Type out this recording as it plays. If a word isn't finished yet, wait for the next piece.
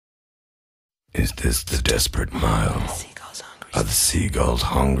Is this the desperate mile? Are the seagulls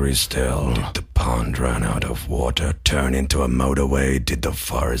hungry still? Did the pond run out of water, turn into a motorway? Did the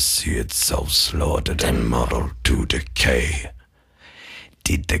forest see itself slaughtered and muddled to decay?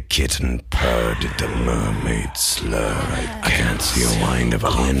 Did the kitten purr? Did the mermaid slur? I can't see a wind of a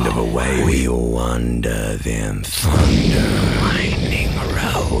end of a way. We wander then thunder, winding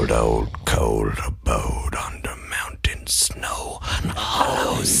road, old cold abode under mountain snow and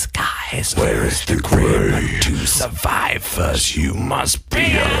hollow skies. Where is the gray? To survive first you must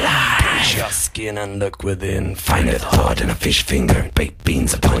be alive. Pinch your skin and look within. Find a thought in a fish finger. Baked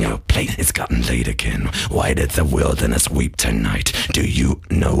beans upon your plate. It's gotten late again. Why did the wilderness weep tonight? Do you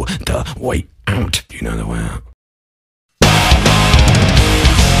know the way out? Do you know the way out?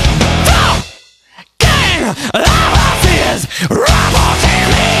 Gang of fears, rebels in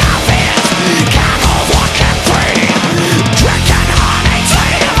the office. Camels walking free. Drinking